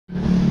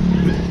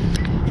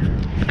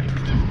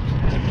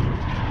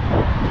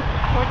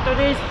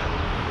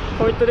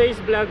For today's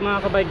vlog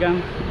mga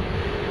kabikegang,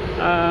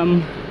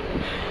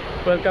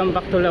 welcome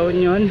back to La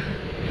Union.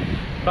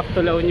 Back to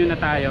La Union na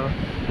tayo.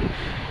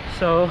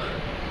 So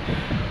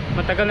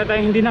matagal na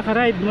tayo hindi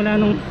nakaride mula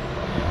nung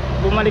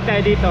bumalik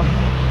tayo dito,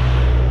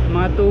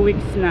 mga 2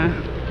 weeks na.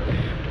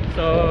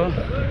 So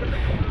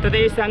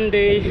today is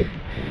Sunday,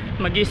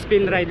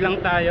 mag-spin ride lang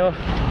tayo.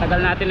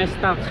 Tagal natin na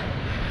stock,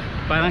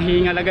 parang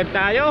hingal agad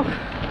tayo.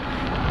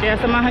 Kaya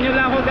samahan nyo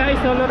lang ako guys,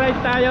 solo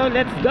ride tayo,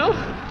 let's go!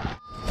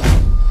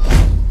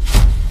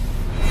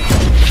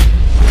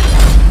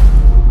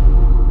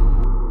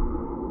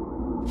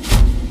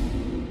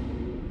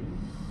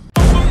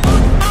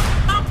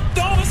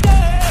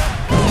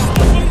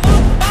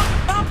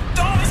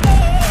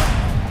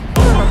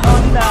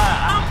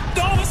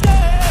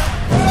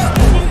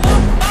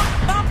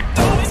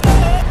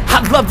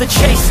 Love the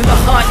chase and the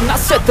hunt, and I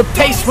set the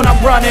pace when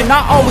I'm running. I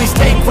always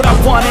take what I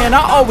want and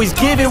I always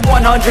give it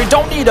 100.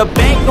 Don't need a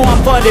bank, no I'm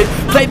funded.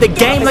 Play the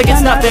game like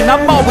it's nothing.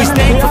 I'm always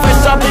thankful for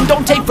something.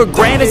 Don't take for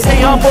granted,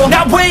 stay humble.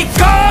 Now wake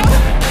up,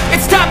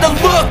 it's time to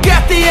look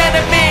at the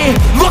enemy.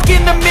 Look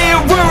in the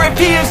mirror if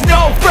he is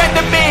no friend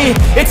to me.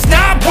 It's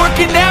not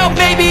working out,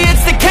 maybe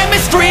it's the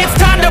chemistry. It's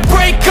time to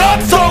break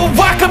up so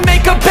I can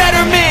make a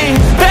better me.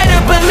 Better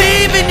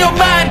believe in your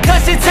mind,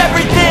 cause it's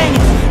everything.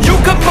 You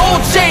can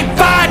mold, shape,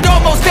 find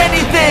almost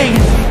anything.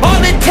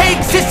 All it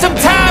takes is some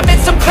time and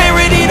some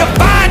clarity to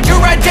find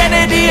your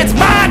identity. It's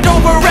mind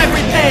over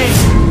everything.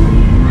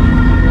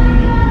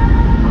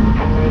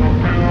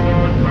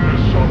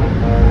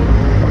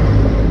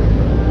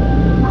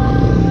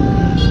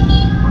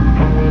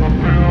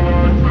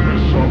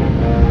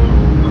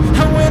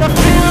 And when I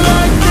feel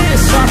like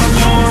this, I'm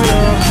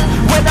immortal.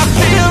 When I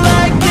feel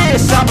like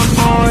this, I'm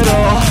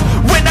immortal.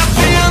 When I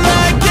feel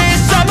like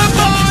this, I'm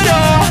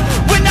immortal.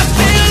 When I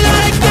feel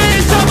like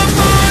this, I'm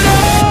immortal.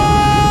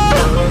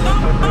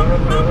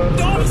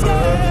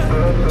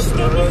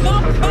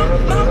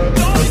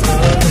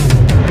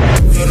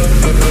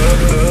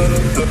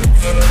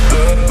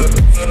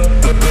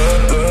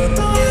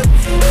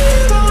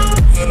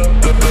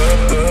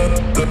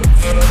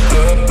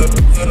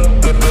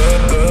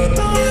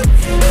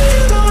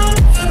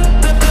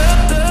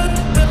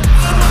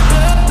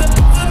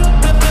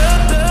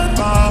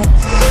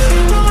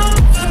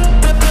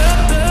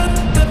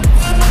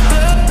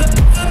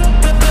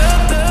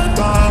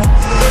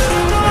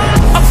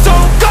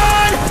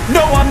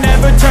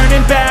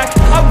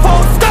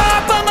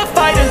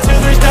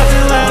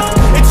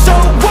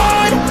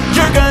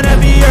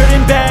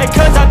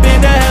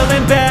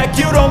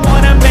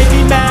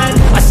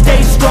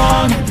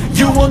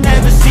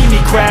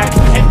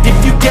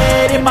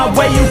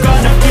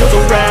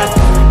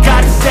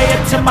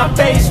 Don't my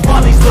face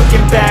while he's looking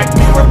back.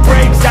 Mirror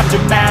breaks after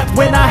math.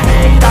 When I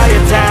hate, I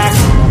attack.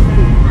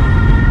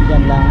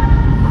 Diyan lang.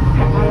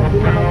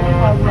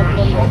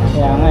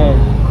 Kaya nga eh,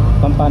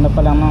 pampano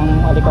pa lang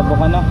ng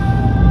alikabok ano.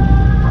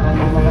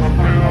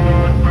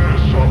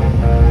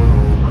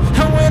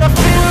 And when I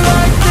feel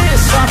like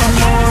this, I'm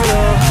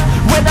immortal.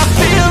 When I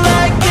feel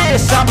like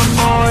this, I'm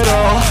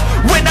immortal.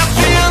 When I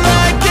feel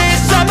like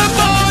this, I'm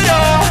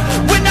immortal.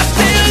 When I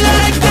feel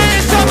like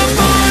this, I'm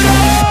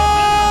immortal.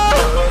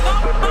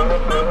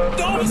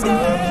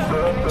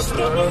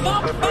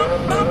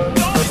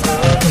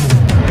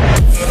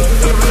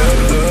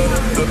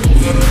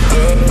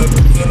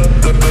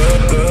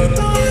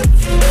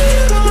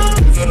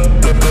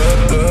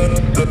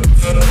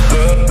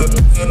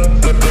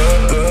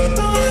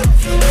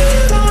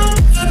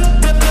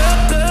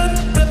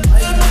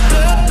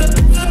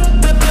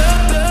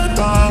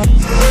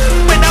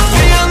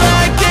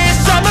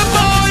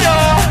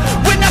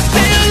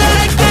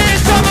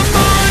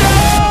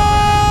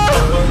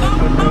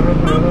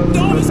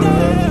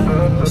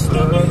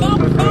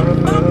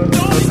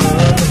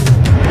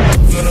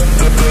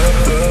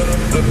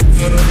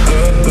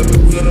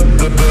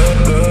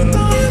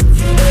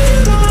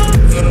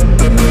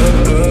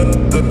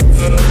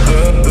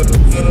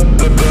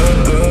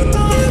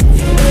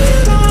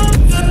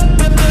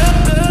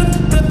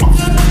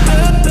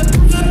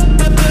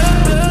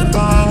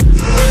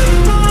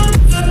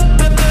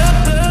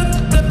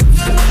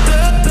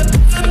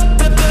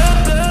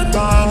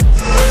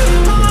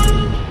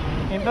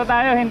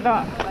 Hinto.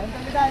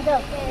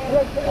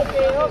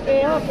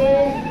 Okay.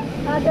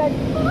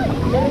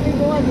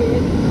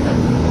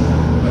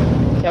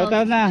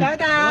 Shoutout na.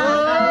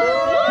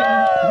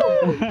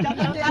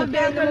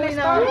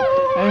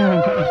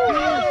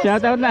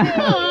 Shoutout na.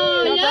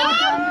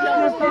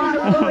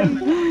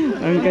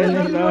 Uncle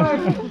Nestor.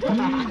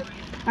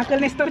 Uncle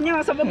Nestor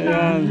niyo sa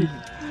baba.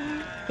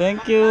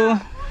 Thank you.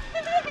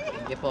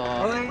 Sige po.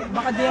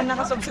 Baka di yan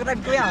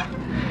nakasubscribe kuya.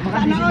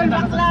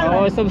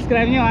 Oo,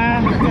 subscribe nyo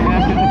ha.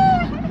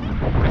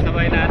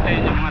 Kasabay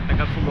natin yung mga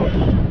taga-Pugo.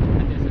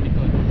 Nandiyan sa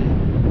likod.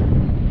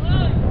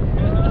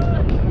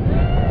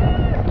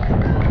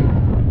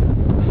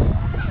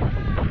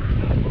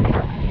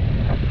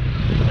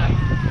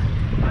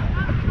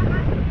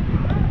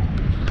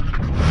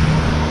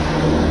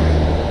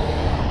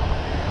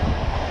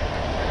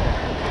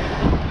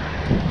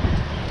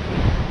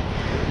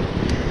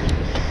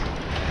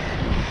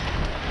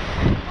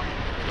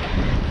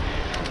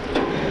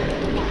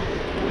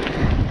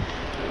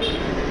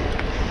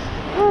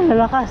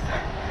 Lakas.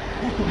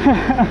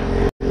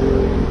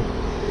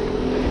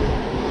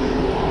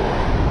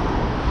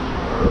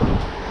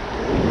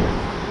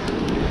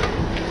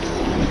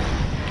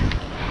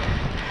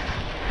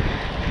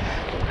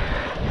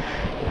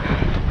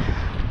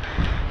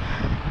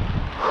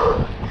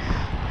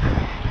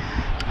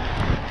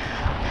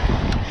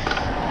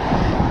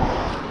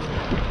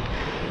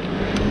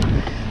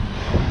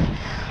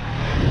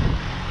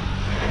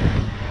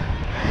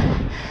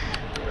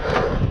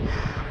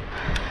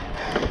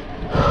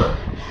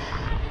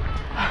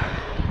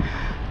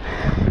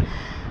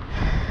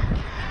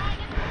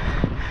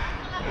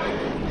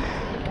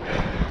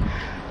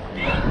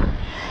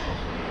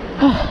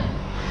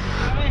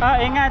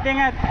 Ingat,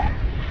 ingat.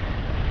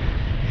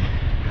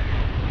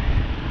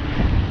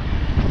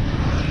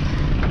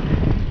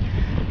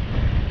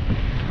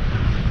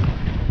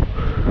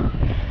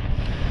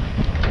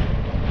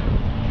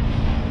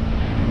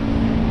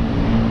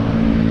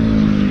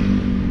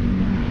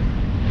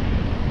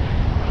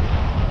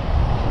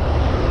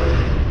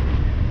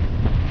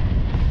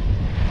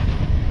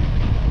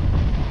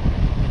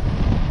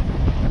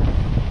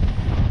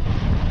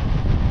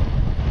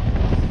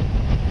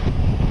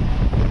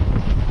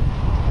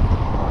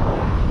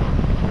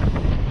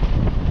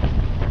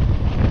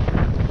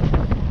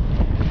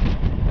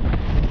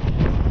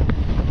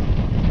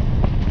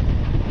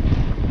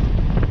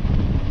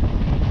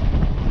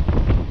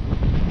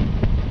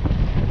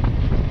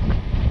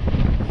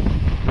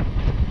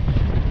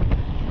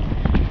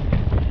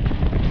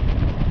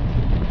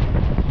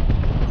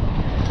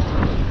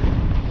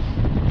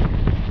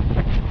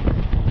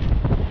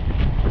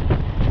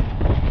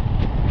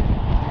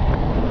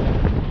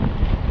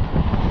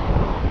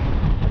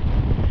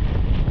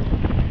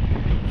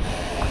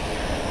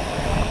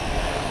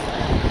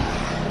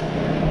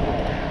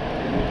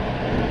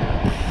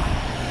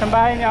 Saan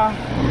bahay niyo?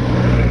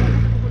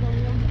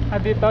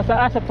 Dito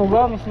sa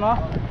Pugo mismo?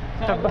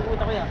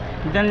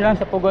 Diyan lang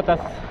sa Pugo,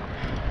 tas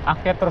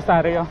akyat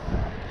Rosario.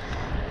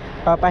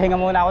 Papahinga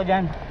muna ako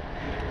dyan.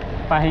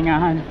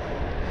 Pahingahan.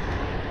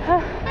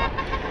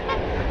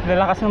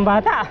 Lalakas ng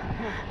bata.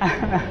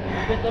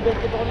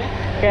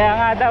 Kaya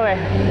nga daw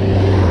eh.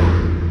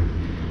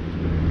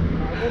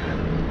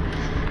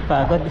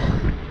 Pagod.